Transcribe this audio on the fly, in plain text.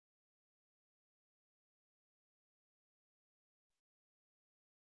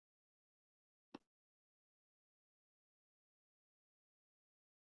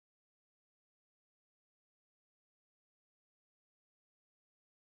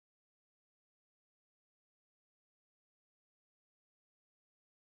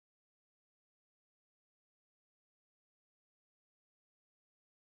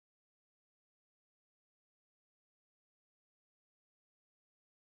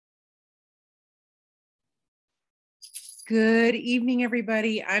Good evening,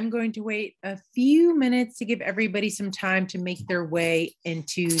 everybody. I'm going to wait a few minutes to give everybody some time to make their way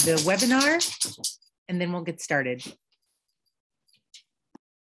into the webinar, and then we'll get started.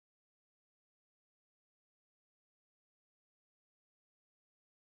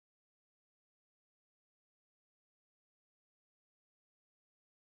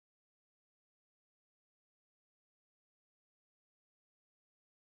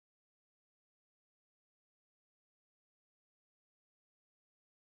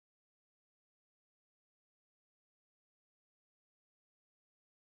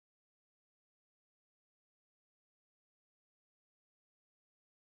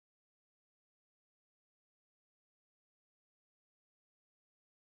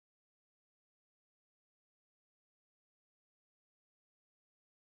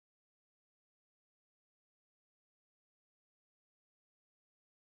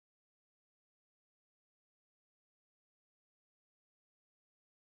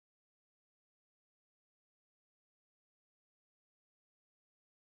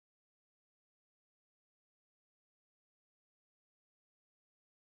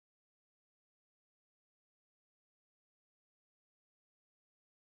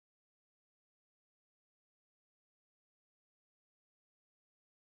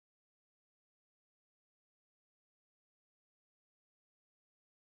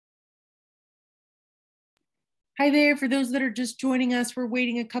 Hi there. For those that are just joining us, we're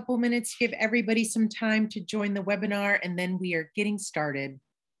waiting a couple minutes to give everybody some time to join the webinar, and then we are getting started.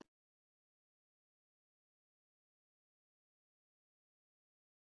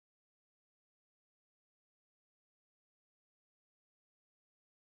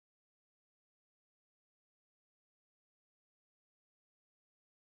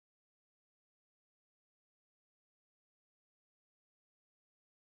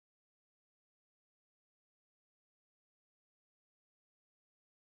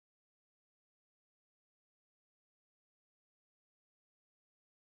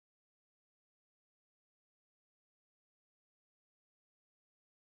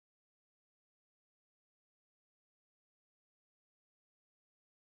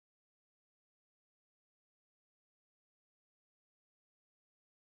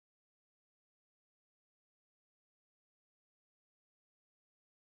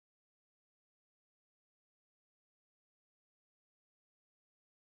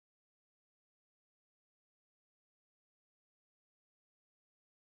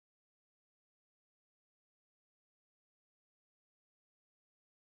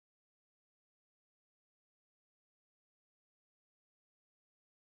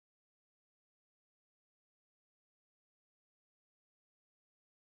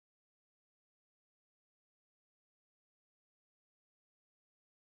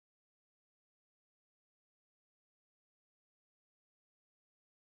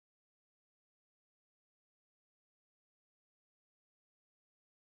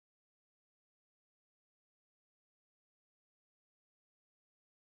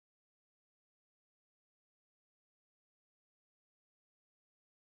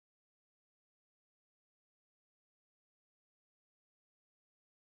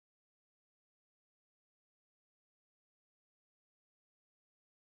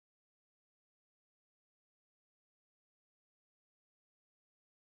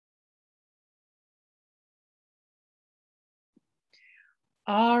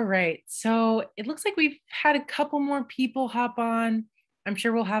 All right, so it looks like we've had a couple more people hop on. I'm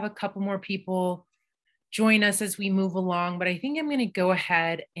sure we'll have a couple more people join us as we move along, but I think I'm going to go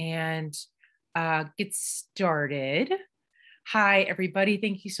ahead and get started. Hi, everybody.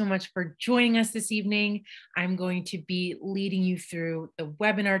 Thank you so much for joining us this evening. I'm going to be leading you through the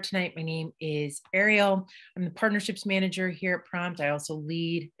webinar tonight. My name is Ariel. I'm the partnerships manager here at Prompt. I also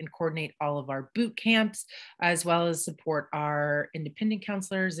lead and coordinate all of our boot camps, as well as support our independent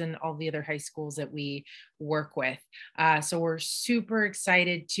counselors and all the other high schools that we work with. So we're super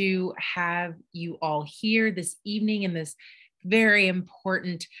excited to have you all here this evening in this very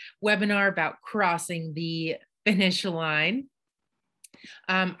important webinar about crossing the finish line.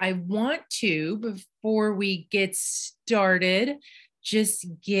 I want to, before we get started, just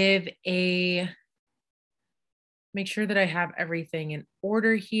make sure that I have everything in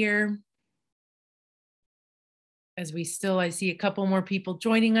order here. As I see a couple more people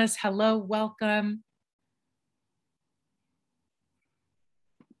joining us. Hello, welcome.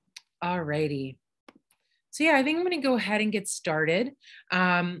 All righty. So yeah, I think I'm going to go ahead and get started.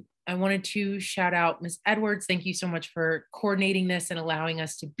 I wanted to shout out Ms. Edwards. Thank you so much for coordinating this and allowing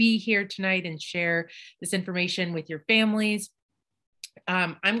us to be here tonight and share this information with your families.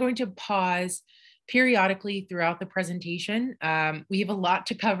 I'm going to pause periodically throughout the presentation. We have a lot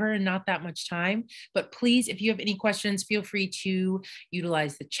to cover and not that much time, but please, if you have any questions, feel free to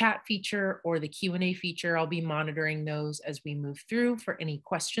utilize the chat feature or the Q&A feature. I'll be monitoring those as we move through for any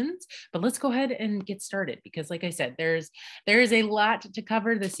questions, but let's go ahead and get started because like I said, there is a lot to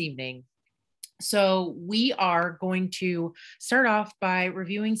cover this evening. So we are going to start off by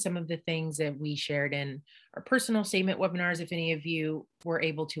reviewing some of the things that we shared in our personal statement webinars, if any of you were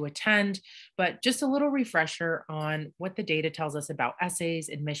able to attend, but just a little refresher on what the data tells us about essays,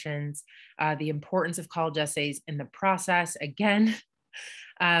 admissions, the importance of college essays in the process. Again,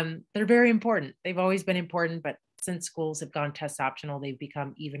 they're very important. They've always been important, but since schools have gone test optional, they've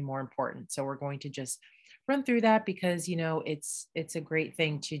become even more important. So we're going to just run through that because, you know, it's a great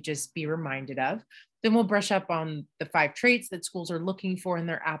thing to just be reminded of. Then we'll brush up on the 5 traits that schools are looking for in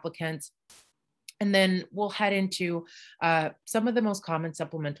their applicants. And then we'll head into some of the most common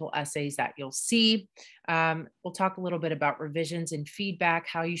supplemental essays that you'll see. We'll talk a little bit about revisions and feedback,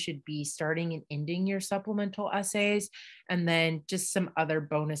 how you should be starting and ending your supplemental essays, and then just some other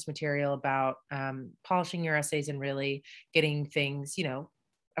bonus material about polishing your essays and really getting things, you know,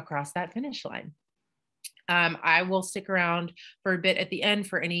 across that finish line. I will stick around for a bit at the end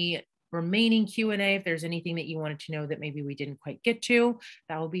for any remaining Q&A. If there's anything that you wanted to know that maybe we didn't quite get to,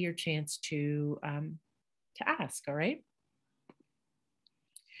 that will be your chance to ask, all right?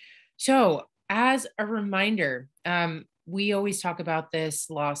 So as a reminder, we always talk about this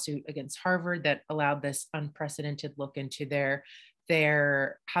lawsuit against Harvard that allowed this unprecedented look into their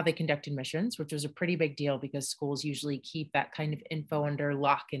how they conduct admissions, which was a pretty big deal because schools usually keep that kind of info under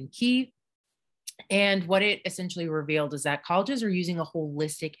lock and key. And what it essentially revealed is that colleges are using a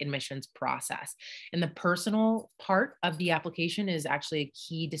holistic admissions process. And the personal part of the application is actually a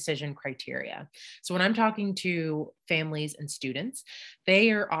key decision criteria. So when I'm talking to families and students, they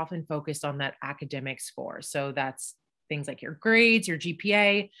are often focused on that academic score. So that's things like your grades, your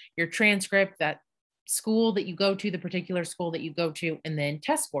GPA, your transcript, that school that you go to, the particular school that you go to, and then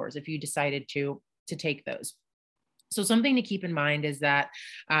test scores if you decided to take those. So something to keep in mind is that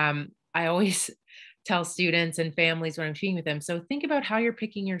I always tell students and families when I'm speaking with them, so think about how you're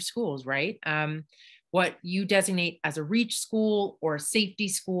picking your schools, right? What you designate as a reach school or a safety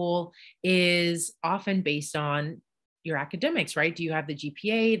school is often based on your academics, right? Do you have the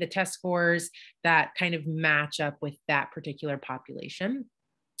GPA, the test scores that kind of match up with that particular population?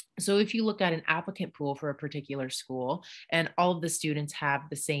 So if you look at an applicant pool for a particular school and all of the students have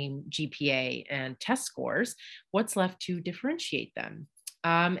the same GPA and test scores, what's left to differentiate them?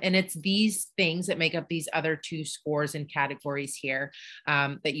 And it's these things that make up these other 2 scores and categories here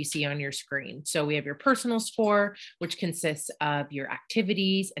that you see on your screen. So we have your personal score, which consists of your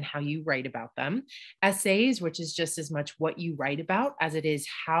activities and how you write about them. Essays, which is just as much what you write about as it is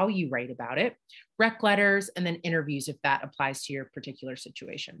how you write about it. Rec letters, and then interviews if that applies to your particular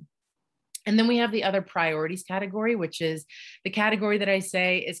situation. And then we have the other priorities category, which is the category that I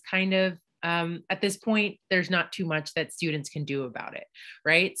say is kind of at this point, there's not too much that students can do about it,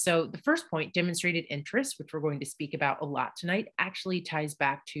 right? So the first point, demonstrated interest, which we're going to speak about a lot tonight, actually ties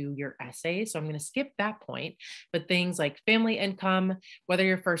back to your essay. So I'm going to skip that point, but things like family income, whether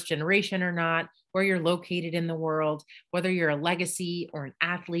you're first generation or not, where you're located in the world, whether you're a legacy or an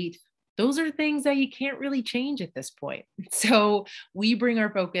athlete, those are things that you can't really change at this point. So we bring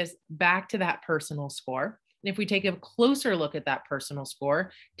our focus back to that personal score. And if we take a closer look at that personal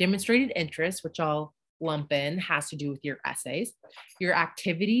score, demonstrated interest, which I'll lump in, has to do with your essays. Your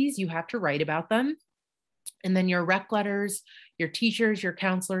activities, you have to write about them. And then your rec letters, your teachers, your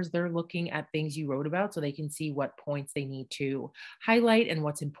counselors, they're looking at things you wrote about so they can see what points they need to highlight and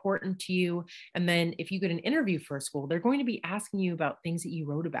what's important to you. And then if you get an interview for a school, they're going to be asking you about things that you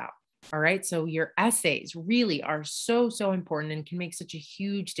wrote about. All right. So your essays really are so, so important and can make such a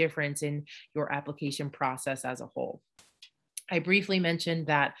huge difference in your application process as a whole. I briefly mentioned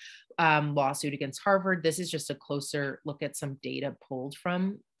that lawsuit against Harvard. This is just a closer look at some data pulled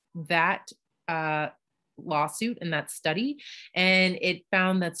from that lawsuit and that study. And it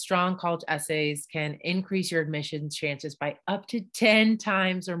found that strong college essays can increase your admissions chances by up to 10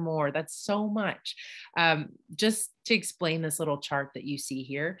 times or more. That's so much. Just to explain this little chart that you see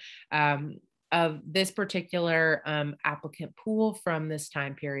here, of this particular applicant pool from this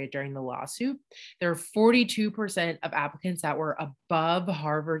time period during the lawsuit, there are 42% of applicants that were above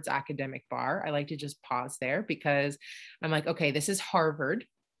Harvard's academic bar. I like to just pause there because I'm like, okay, this is Harvard.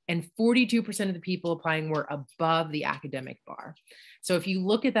 and 42% of the people applying were above the academic bar. So if you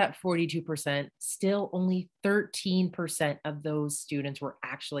look at that 42%, still only 13% of those students were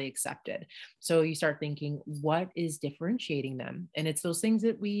actually accepted. So you start thinking, what is differentiating them? And it's those things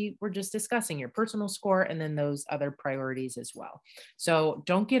that we were just discussing, your personal score, and then those other priorities as well. So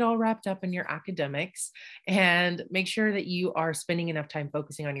don't get all wrapped up in your academics, and make sure that you are spending enough time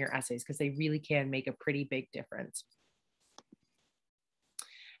focusing on your essays, because they really can make a pretty big difference.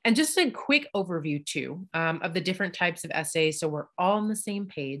 And just a quick overview too, of the different types of essays. So we're all on the same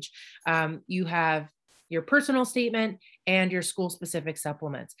page. You have your personal statement and your school specific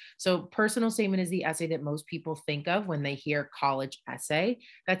supplements. So personal statement is the essay that most people think of when they hear college essay.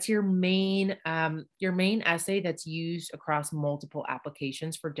 That's your main essay that's used across multiple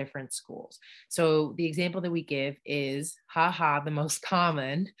applications for different schools. So the example that we give is, the most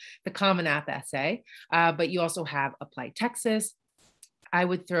common, the Common App essay, but you also have Apply Texas. I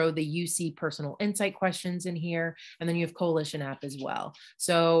would throw the UC personal insight questions in here, and then you have Coalition App as well.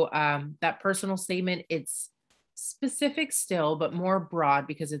 So that personal statement, it's specific still, but more broad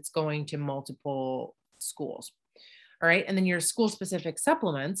because it's going to multiple schools. All right. And then your school specific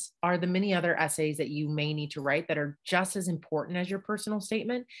supplements are the many other essays that you may need to write that are just as important as your personal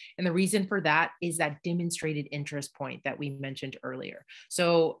statement. And the reason for that is that demonstrated interest point that we mentioned earlier.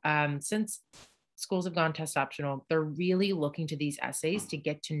 So since schools have gone test optional, they're really looking to these essays to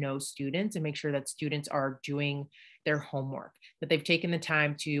get to know students and make sure that students are doing their homework, that they've taken the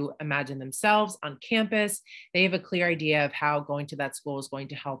time to imagine themselves on campus. They have a clear idea of how going to that school is going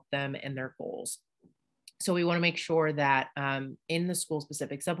to help them and their goals. So we want to make sure that in the school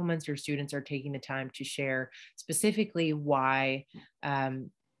specific supplements, your students are taking the time to share specifically why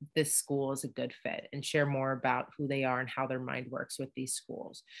this school is a good fit and share more about who they are and how their mind works with these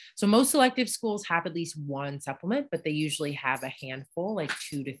schools. So most selective schools have at least one supplement, but they usually have a handful, like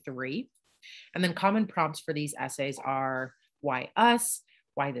 2 to 3. And then common prompts for these essays are why us,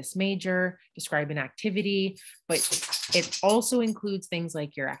 why this major, describe an activity, but it also includes things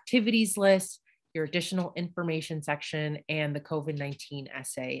like your activities list, your additional information section, and the COVID-19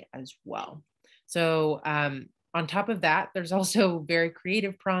 essay as well. So on top of that, there's also very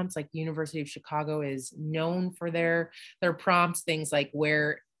creative prompts, like University of Chicago is known for their prompts, things like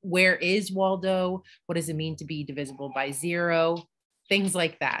where is Waldo? What does it mean to be divisible by 0? Things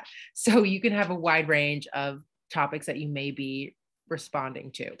like that. So you can have a wide range of topics that you may be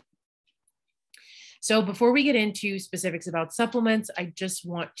responding to. So before we get into specifics about supplements, I just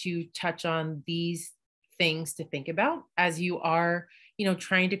want to touch on these things to think about as you are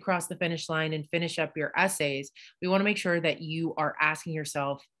trying to cross the finish line and finish up your essays. We want to make sure that you are asking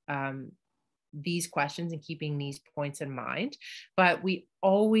yourself these questions and keeping these points in mind. But we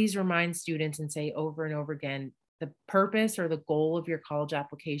always remind students and say over and over again, the purpose or the goal of your college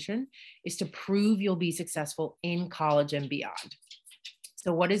application is to prove you'll be successful in college and beyond.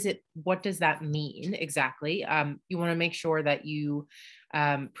 So what does that mean exactly? You want to make sure that you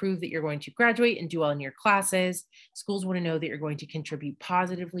prove that you're going to graduate and do well in your classes. Schools want to know that you're going to contribute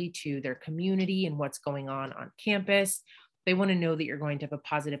positively to their community and what's going on campus. They want to know that you're going to have a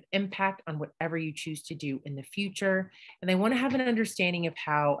positive impact on whatever you choose to do in the future. And they want to have an understanding of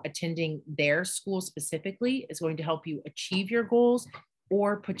how attending their school specifically is going to help you achieve your goals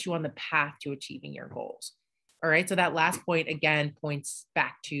or put you on the path to achieving your goals. All right, so that last point again points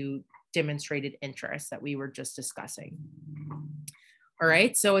back to demonstrated interest that we were just discussing. All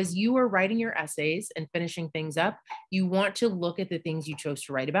right, so as you are writing your essays and finishing things up, you want to look at the things you chose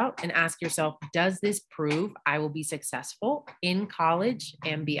to write about and ask yourself, does this prove I will be successful in college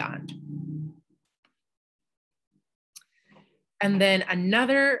and beyond? And then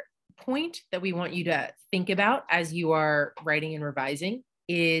another point that we want you to think about as you are writing and revising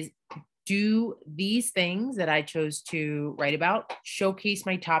is, do these things that I chose to write about showcase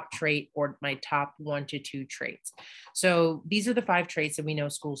my top trait or my top 1 to 2 traits? So these are the 5 traits that we know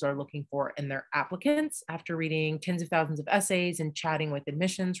schools are looking for in their applicants after reading tens of thousands of essays and chatting with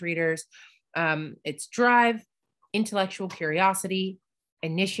admissions readers. It's drive, intellectual curiosity,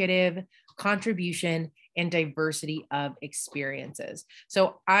 initiative, contribution, and diversity of experiences.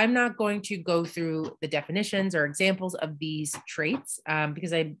 So I'm not going to go through the definitions or examples of these traits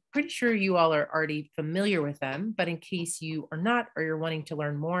because I'm pretty sure you all are already familiar with them. But in case you are not, or you're wanting to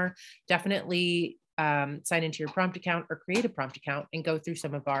learn more, definitely sign into your prompt account or create a prompt account and go through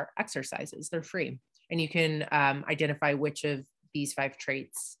some of our exercises. They're free. And you can identify which of these 5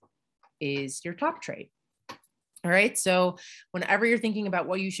 traits is your top trait. All right. So whenever you're thinking about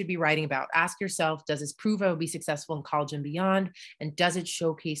what you should be writing about, ask yourself, does this prove I will be successful in college and beyond? And does it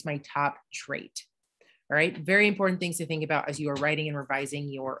showcase my top trait? All right, very important things to think about as you are writing and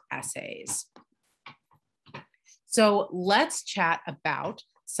revising your essays. So let's chat about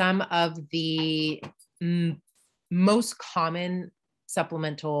some of the most common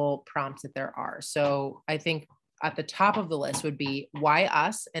supplemental prompts that there are. So I think at the top of the list would be why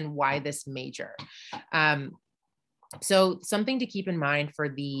us and why this major. So something to keep in mind for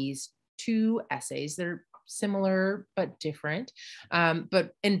these two essays, they're similar but different.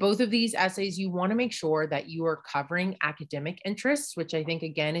 But in both of these essays, you want to make sure that you are covering academic interests, which I think,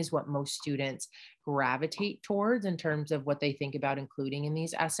 again, is what most students gravitate towards in terms of what they think about including in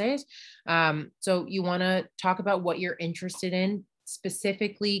these essays. So you want to talk about what you're interested in,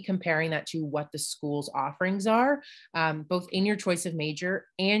 specifically comparing that to what the school's offerings are, both in your choice of major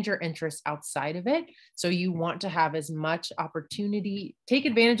and your interests outside of it. So you want to have as much opportunity, take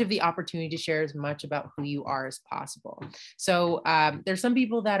advantage of the opportunity to share as much about who you are as possible. So there's some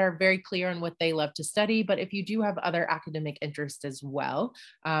people that are very clear on what they love to study, but if you do have other academic interests as well,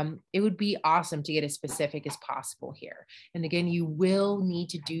 it would be awesome to get as specific as possible here. And again, you will need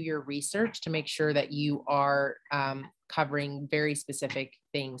to do your research to make sure that you are covering very specific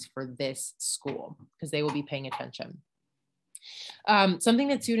things for this school because they will be paying attention. Something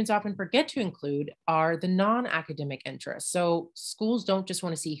that students often forget to include are the non-academic interests. So schools don't just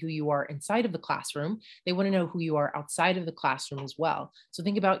want to see who you are inside of the classroom, they want to know who you are outside of the classroom as well. So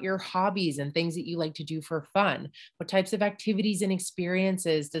think about your hobbies and things that you like to do for fun. What types of activities and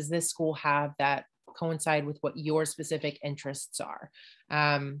experiences does this school have that coincide with what your specific interests are?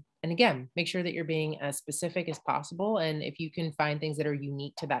 And again, make sure that you're being as specific as possible. And if you can find things that are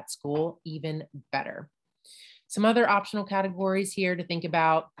unique to that school, even better. Some other optional categories here to think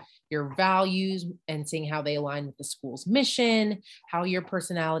about: your values and seeing how they align with the school's mission, how your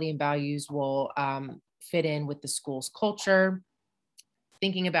personality and values will fit in with the school's culture,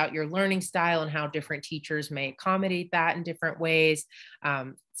 thinking about your learning style and how different teachers may accommodate that in different ways,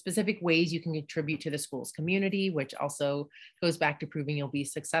 specific ways you can contribute to the school's community, which also goes back to proving you'll be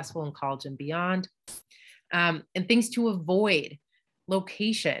successful in college and beyond, and things to avoid: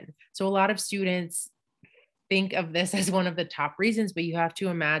 location. So a lot of students think of this as one of the top reasons, but you have to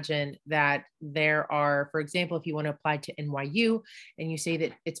imagine that there are, for example, if you want to apply to NYU and you say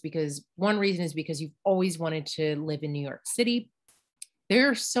that it's because one reason is because you've always wanted to live in New York City, there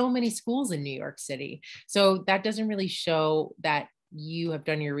are so many schools in New York City. So that doesn't really show that you have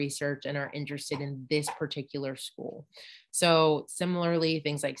done your research and are interested in this particular school. So similarly,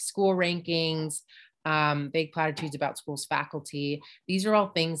 things like school rankings, big platitudes about schools' faculty. These are all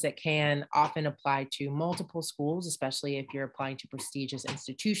things that can often apply to multiple schools, especially if you're applying to prestigious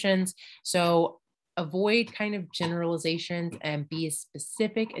institutions. So avoid kind of generalizations and be as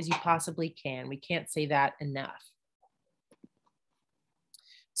specific as you possibly can. We can't say that enough.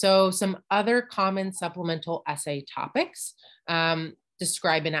 So some other common supplemental essay topics: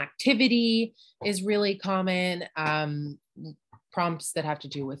 describe an activity is really common. Prompts that have to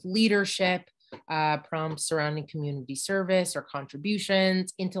do with leadership, prompts surrounding community service or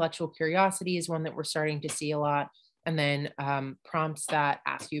contributions. Intellectual curiosity is one that we're starting to see a lot. And then prompts that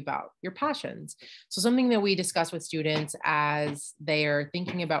ask you about your passions. So something that we discuss with students as they are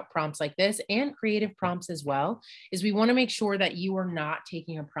thinking about prompts like this, and creative prompts as well, is we want to make sure that you are not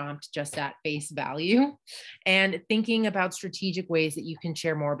taking a prompt just at face value and thinking about strategic ways that you can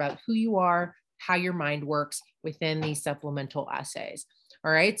share more about who you are, how your mind works within these supplemental essays.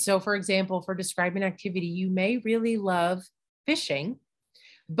 All right. So for example, for describing activity, you may really love fishing,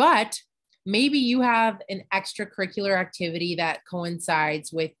 but maybe you have an extracurricular activity that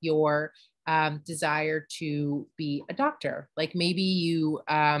coincides with your desire to be a doctor. Like maybe you,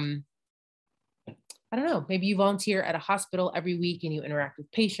 I don't know, maybe you volunteer at a hospital every week and you interact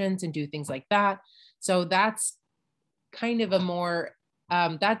with patients and do things like that. So that's kind of a more,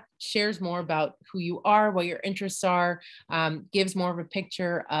 that shares more about who you are, what your interests are, gives more of a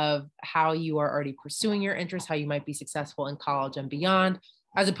picture of how you are already pursuing your interests, how you might be successful in college and beyond,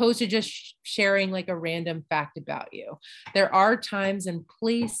 as opposed to just sharing like a random fact about you. There are times and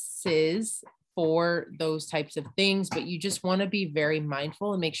places for those types of things, but you just want to be very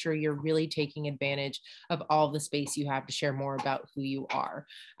mindful and make sure you're really taking advantage of all the space you have to share more about who you are.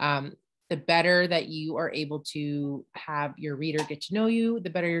 The better that you are able to have your reader get to know you, the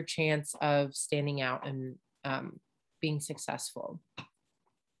better your chance of standing out and being successful.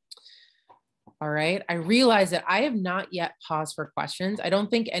 All right, I realize that I have not yet paused for questions. I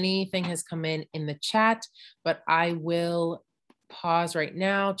don't think anything has come in the chat, but I will pause right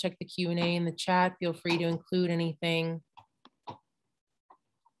now, check the Q&A in the chat. Feel free to include anything.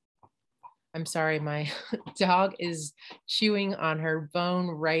 I'm sorry, my dog is chewing on her bone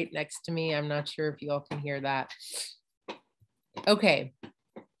right next to me. I'm not sure if you all can hear that. Okay,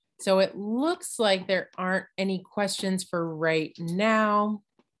 so it looks like there aren't any questions for right now.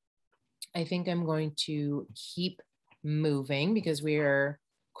 I think I'm going to keep moving because we are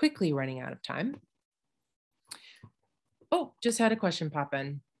quickly running out of time. Oh, just had a question pop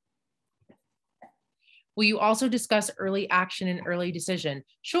in. Will you also discuss early action and early decision?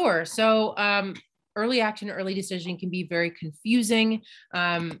 Sure. So early action, early decision can be very confusing.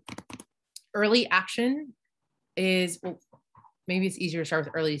 Early action is, well, maybe it's easier to start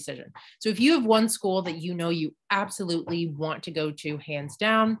with early decision. So if you have one school that you know you absolutely want to go to hands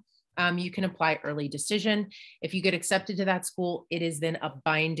down, you can apply early decision. If you get accepted to that school, it is then a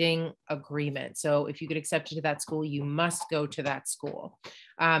binding agreement. So if you get accepted to that school, you must go to that school.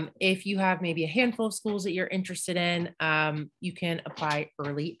 If you have maybe a handful of schools that you're interested in, you can apply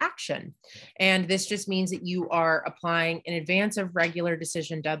early action. And this just means that you are applying in advance of regular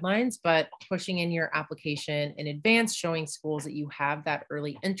decision deadlines, but pushing in your application in advance, showing schools that you have that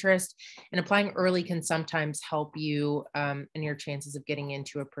early interest. And applying early can sometimes help you in your chances of getting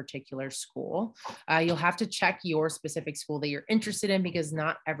into a particular school. You'll have to check your specific school that you're interested in because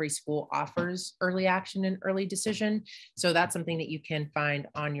not every school offers early action and early decision. So that's something that you can find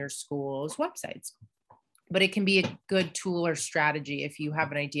on your school's websites. But it can be a good tool or strategy if you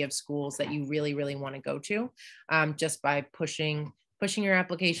have an idea of schools that you really, really want to go to, just by pushing your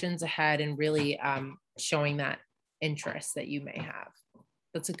applications ahead and really showing that interest that you may have.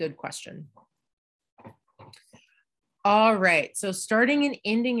 That's a good question. All right, so starting and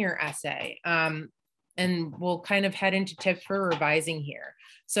ending your essay, and we'll kind of head into tips for revising here.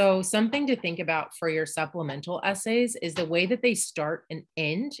 So something to think about for your supplemental essays is the way that they start and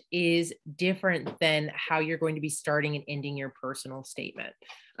end is different than how you're going to be starting and ending your personal statement.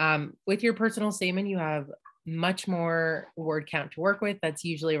 With your personal statement, you have much more word count to work with. That's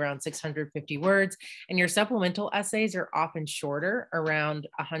usually around 650 words. And your supplemental essays are often shorter, around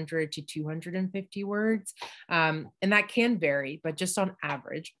 100 to 250 words. And that can vary, but just on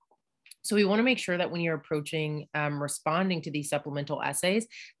average. So we want to make sure that when you're approaching responding to these supplemental essays,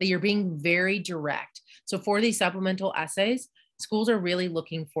 that you're being very direct. So for these supplemental essays, schools are really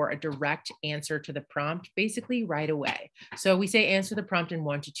looking for a direct answer to the prompt, basically right away. So we say answer the prompt in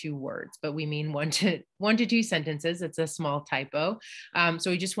 1 to 2 words, but we mean one to 2 sentences. It's a small typo.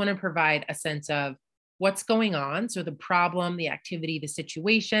 So we just want to provide a sense of what's going on. So the problem, the activity, the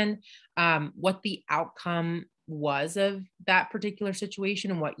situation, what the outcome was of that particular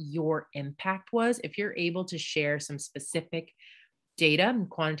situation and what your impact was. If you're able to share some specific data and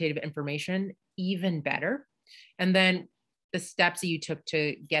quantitative information, even better. And then the steps that you took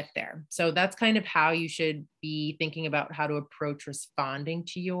to get there. So that's kind of how you should be thinking about how to approach responding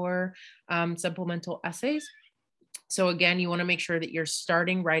to your supplemental essays. So again, you want to make sure that you're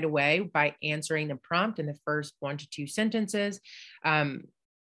starting right away by answering the prompt in the first 1 to 2 sentences,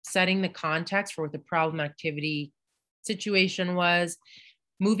 setting the context for what the problem, activity, situation was,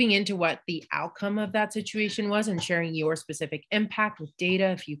 moving into what the outcome of that situation was and sharing your specific impact with data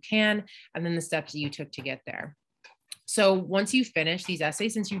if you can, and then the steps that you took to get there. So once you finish these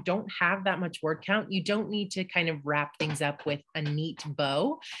essays, since you don't have that much word count, you don't need to kind of wrap things up with a neat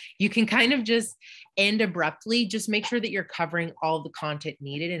bow. You can kind of just end abruptly. Just make sure that you're covering all of the content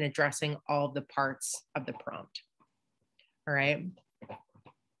needed and addressing all of the parts of the prompt. All right.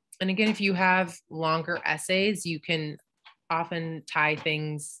 And again, if you have longer essays, you can often tie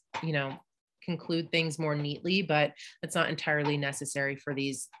things, conclude things more neatly, but it's not entirely necessary for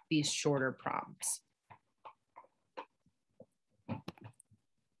these shorter prompts.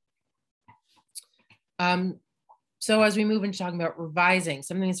 So as we move into talking about revising,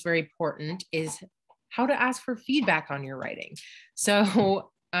 something that's very important is how to ask for feedback on your writing.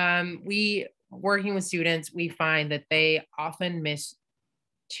 So working with students, we find that they often miss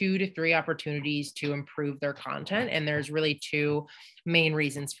 2 to 3 opportunities to improve their content. And there's really 2 main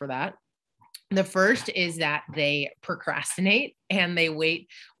reasons for that. The first is that they procrastinate and they wait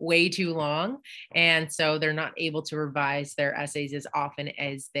way too long. And so they're not able to revise their essays as often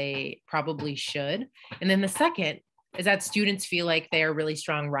as they probably should. And then the second is that students feel like they are really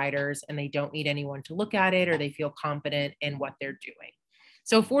strong writers and they don't need anyone to look at it, or they feel confident in what they're doing.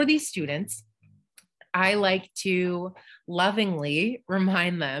 So for these students, I like to lovingly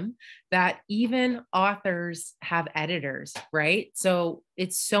remind them that even authors have editors, right? So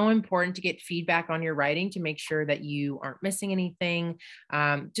it's so important to get feedback on your writing to make sure that you aren't missing anything,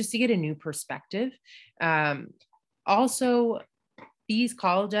 just to get a new perspective. Also, these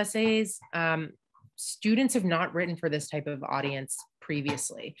college essays, students have not written for this type of audience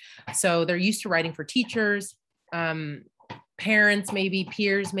previously. So they're used to writing for teachers, parents, maybe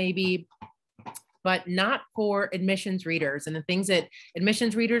peers, maybe, but not for admissions readers. And the things that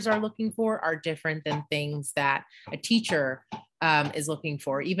admissions readers are looking for are different than things that a teacher is looking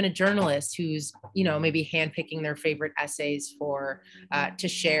for. Even a journalist who's, maybe handpicking their favorite essays for to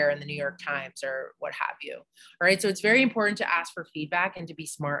share in the New York Times or what have you. All right. So it's very important to ask for feedback and to be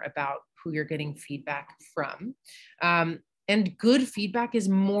smart about who you're getting feedback from. And good feedback is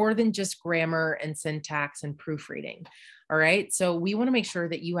more than just grammar and syntax and proofreading. All right. So we want to make sure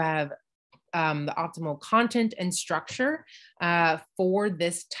that you have the optimal content and structure for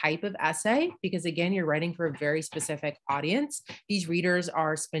this type of essay, because again, you're writing for a very specific audience. These readers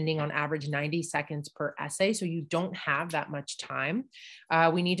are spending on average 90 seconds per essay, so you don't have that much time.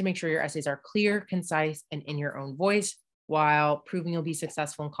 We need to make sure your essays are clear, concise, and in your own voice, while proving you'll be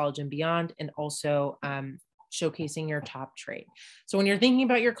successful in college and beyond, and also showcasing your top trait. So when you're thinking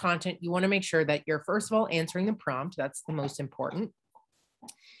about your content, you want to make sure that you're, first of all, answering the prompt. That's the most important.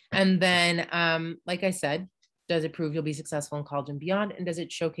 And then, like I said, does it prove you'll be successful in college and beyond? And does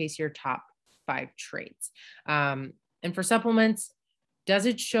it showcase your top 5 traits? And for supplements, does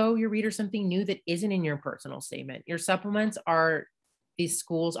it show your reader something new that isn't in your personal statement? Your supplements are the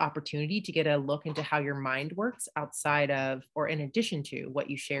school's opportunity to get a look into how your mind works outside of, or in addition to, what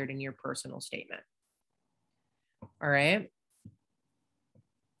you shared in your personal statement. All right.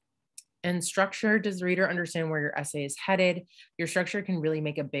 And structure, does the reader understand where your essay is headed? Your structure can really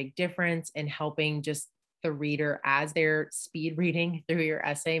make a big difference in helping just the reader as they're speed reading through your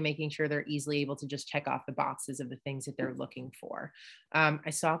essay, making sure they're easily able to just check off the boxes of the things that they're looking for. I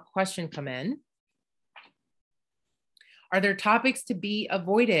saw a question come in. Are there topics to be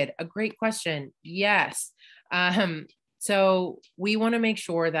avoided? A great question. Yes. So we want to make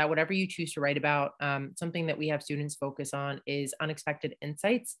sure that whatever you choose to write about, something that we have students focus on is unexpected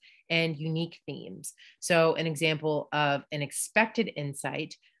insights and unique themes. So an example of an expected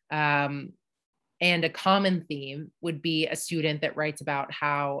insight and a common theme would be a student that writes about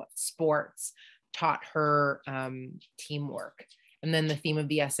how sports taught her teamwork. And then the theme of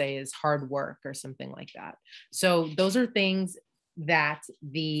the essay is hard work or something like that. So those are things that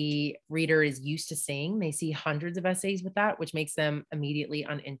the reader is used to seeing. They see hundreds of essays with that, which makes them immediately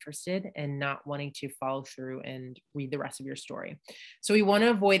uninterested and not wanting to follow through and read the rest of your story. So we want to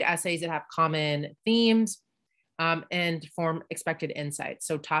avoid essays that have common themes and form expected insights.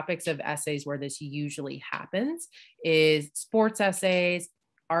 So topics of essays where this usually happens is sports essays,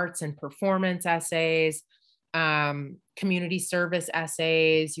 arts and performance essays, community service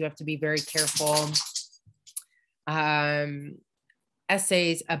essays. You have to be very careful.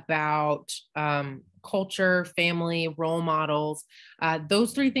 Essays about culture, family, role models.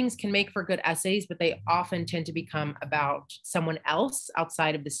 Those 3 things can make for good essays, but they often tend to become about someone else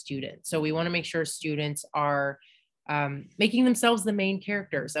outside of the student. So we want to make sure students are making themselves the main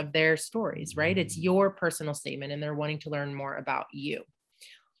characters of their stories, right? It's your personal statement and they're wanting to learn more about you.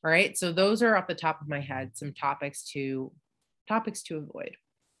 All right, so those are off the top of my head, some topics to avoid.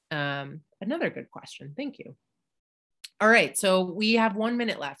 Another good question, thank you. All right, so we have 1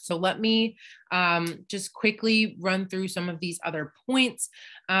 minute left. So let me just quickly run through some of these other points.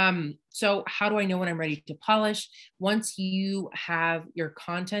 So how do I know when I'm ready to polish? Once you have your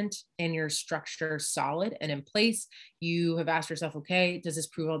content and your structure solid and in place, you have asked yourself, okay, does this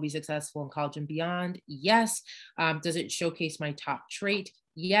prove I'll be successful in college and beyond? Yes. Does it showcase my top trait?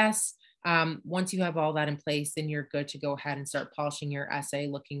 Yes. Once you have all that in place, then you're good to go ahead and start polishing your essay,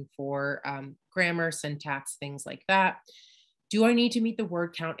 looking for grammar, syntax, things like that. Do I need to meet the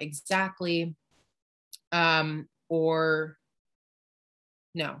word count exactly? Or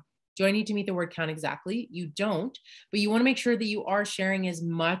no? Do I need to meet the word count exactly? You don't, but you want to make sure that you are sharing as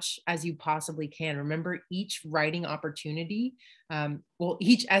much as you possibly can. Remember, each writing opportunity,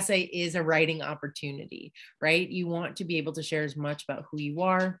 each essay is a writing opportunity, right? You want to be able to share as much about who you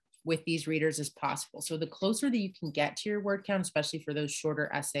are with these readers as possible. So the closer that you can get to your word count, especially for those shorter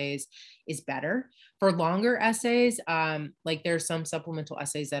essays, is better. For longer essays, like there's some supplemental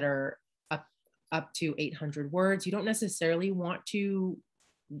essays that are up to 800 words. You don't necessarily want to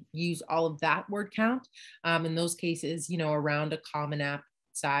use all of that word count. In those cases, around a Common App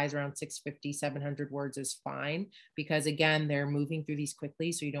size, around 650, 700 words is fine, because again, they're moving through these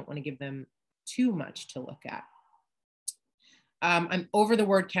quickly. So you don't want to give them too much to look at. I'm over the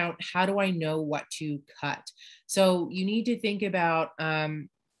word count. How do I know what to cut? So you need to think about,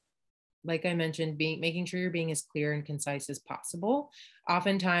 like I mentioned, making sure you're being as clear and concise as possible.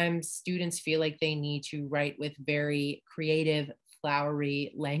 Oftentimes students feel like they need to write with very creative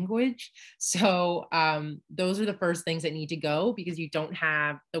flowery language. So those are the first things that need to go because you don't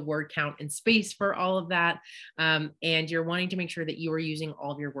have the word count and space for all of that. And you're wanting to make sure that you are using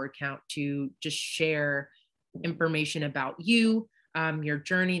all of your word count to just share information about you, your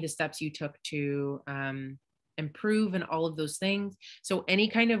journey, the steps you took to improve and all of those things. So any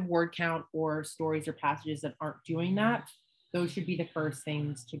kind of word count or stories or passages that aren't doing that, those should be the first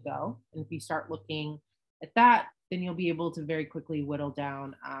things to go. And if you start looking at that, then you'll be able to very quickly whittle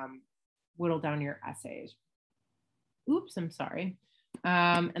down your essays. Oops, I'm sorry.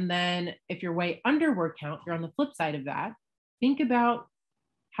 And then if you're way under word count, you're on the flip side of that. Think about,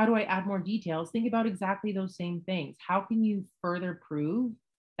 how do I add more details? Think about exactly those same things. How can you further prove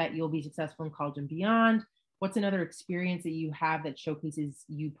that you'll be successful in college and beyond? What's another experience that you have that showcases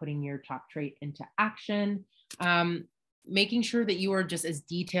you putting your top trait into action? Making sure that you are just as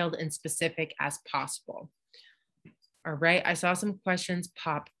detailed and specific as possible. All right, I saw some questions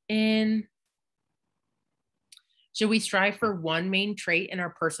pop in. Should we strive for one main trait in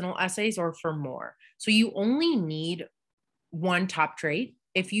our personal essays or for more? So you only need one top trait.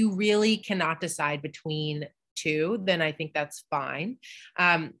 If you really cannot decide between two, then I think that's fine.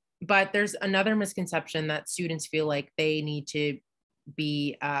 But there's another misconception that students feel like they need to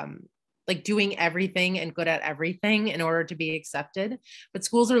be like doing everything and good at everything in order to be accepted. But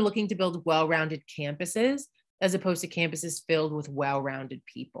schools are looking to build well-rounded campuses as opposed to campuses filled with well-rounded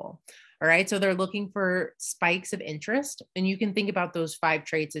people. All right, so they're looking for spikes of interest, and you can think about those 5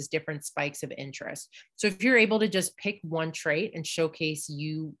 traits as different spikes of interest. So if you're able to just pick one trait and showcase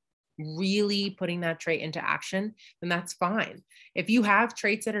you really putting that trait into action, then that's fine. If you have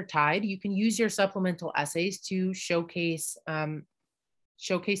traits that are tied, you can use your supplemental essays to showcase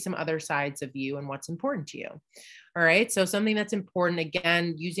some other sides of you and what's important to you. All right, so something that's important,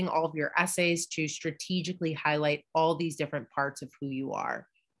 again, using all of your essays to strategically highlight all these different parts of who you are.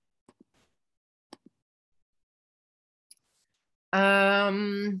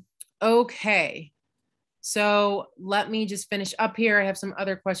 Okay, so let me just finish up here. I have some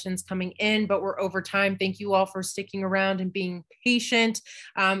other questions coming in, but we're over time. Thank you all for sticking around and being patient.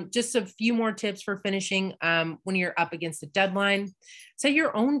 Just a few more tips for finishing when you're up against a deadline. Set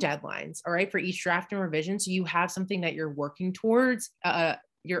your own deadlines, all right, for each draft and revision. So you have something that you're working towards,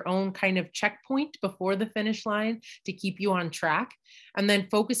 your own kind of checkpoint before the finish line to keep you on track. And then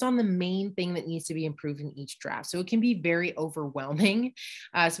focus on the main thing that needs to be improved in each draft. So it can be very overwhelming,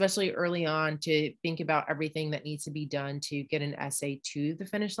 especially early on, to think about everything that needs to be done to get an essay to the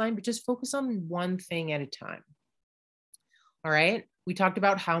finish line, but just focus on one thing at a time. All right. We talked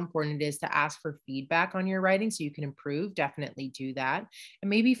about how important it is to ask for feedback on your writing so you can improve. Definitely do that. And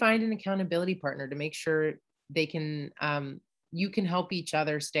maybe find an accountability partner to make sure they can, you can help each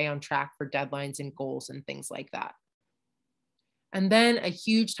other stay on track for deadlines and goals and things like that. And then a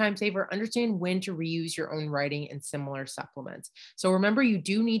huge time saver, understand when to reuse your own writing and similar supplements. So remember, you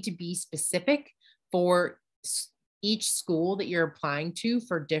do need to be specific for each school that you're applying to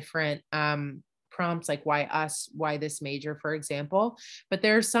for different prompts, like why us, why this major, for example. But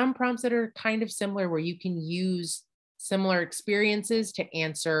there are some prompts that are kind of similar where you can use similar experiences to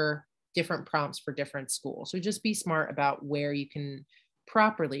answer different prompts for different schools. So just be smart about where you can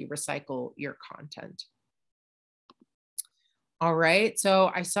properly recycle your content. All right,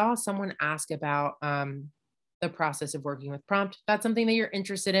 so I saw someone ask about the process of working with prompt. If that's something that you're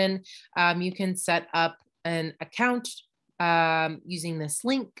interested in, you can set up an account using this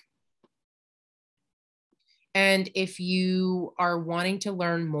link. And if you are wanting to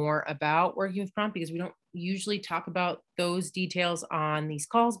learn more about working with prompt, because we don't usually talk about those details on these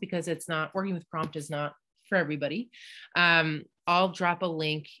calls because it's not, working with prompt is not for everybody. I'll drop a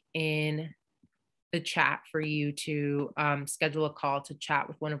link in the chat for you to schedule a call to chat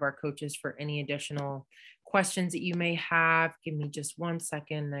with one of our coaches for any additional questions that you may have. Give me just 1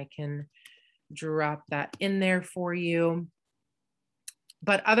 second. I can drop that in there for you.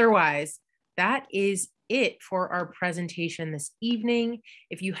 But otherwise, that is it for our presentation this evening.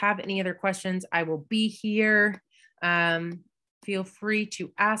 If you have any other questions, I will be here. Feel free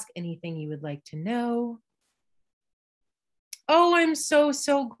to ask anything you would like to know. Oh, I'm so,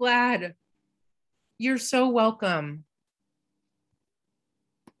 so glad. You're so welcome.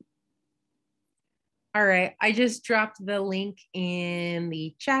 All right, I just dropped the link in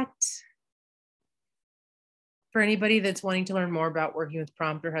the chat. For anybody that's wanting to learn more about working with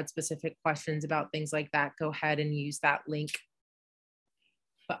prompt or had specific questions about things like that, go ahead and use that link.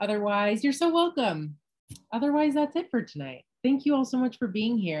 But otherwise, you're so welcome. Otherwise, that's it for tonight. Thank you all so much for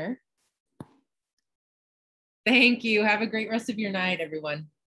being here. Thank you. Have a great rest of your night, everyone.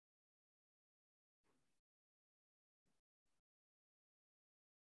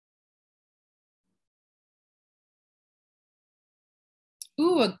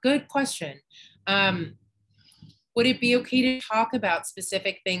 Ooh, a good question. Um, would it be okay to talk about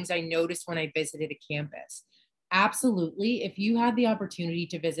specific things I noticed when I visited a campus? Absolutely. If you had the opportunity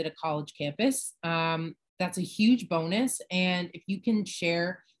to visit a college campus, that's a huge bonus. And if you can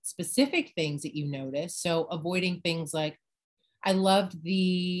share specific things that you notice, so avoiding things like I loved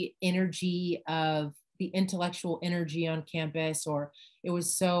the energy of the intellectual energy on campus, or it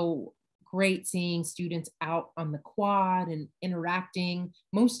was so great seeing students out on the quad and interacting.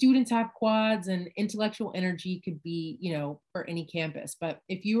 Most students have quads, and intellectual energy could be, for any campus. But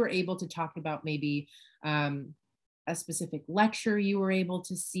if you were able to talk about maybe um, a specific lecture you were able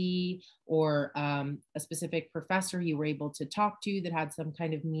to see, or a specific professor you were able to talk to that had some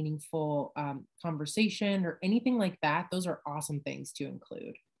kind of meaningful conversation or anything like that, those are awesome things to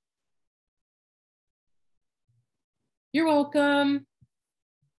include. You're welcome.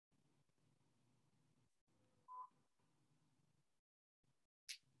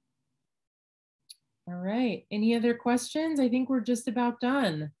 All right. Any other questions? I think we're just about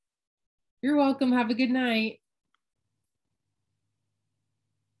done. You're welcome. Have a good night.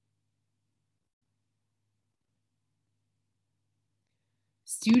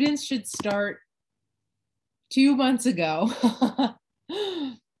 Students should start 2 months ago.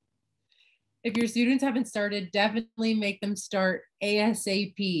 If your students haven't started, definitely make them start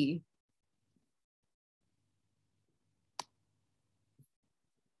ASAP.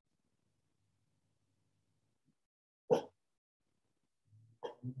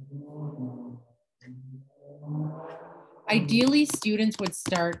 Ideally, students would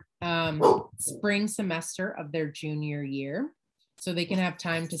start spring semester of their junior year, so they can have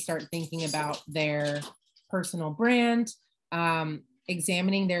time to start thinking about their personal brand,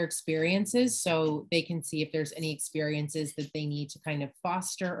 examining their experiences so they can see if there's any experiences that they need to kind of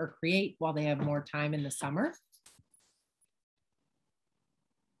foster or create while they have more time in the summer.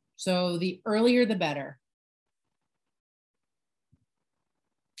 So the earlier, the better.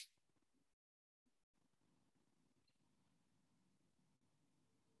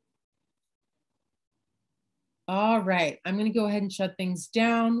 All right, I'm going to go ahead and shut things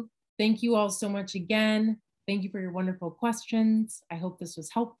down. Thank you all so much again. Thank you for your wonderful questions. I hope this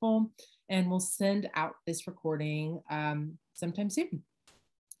was helpful, and we'll send out this recording sometime soon.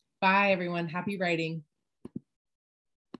 Bye, everyone. Happy writing.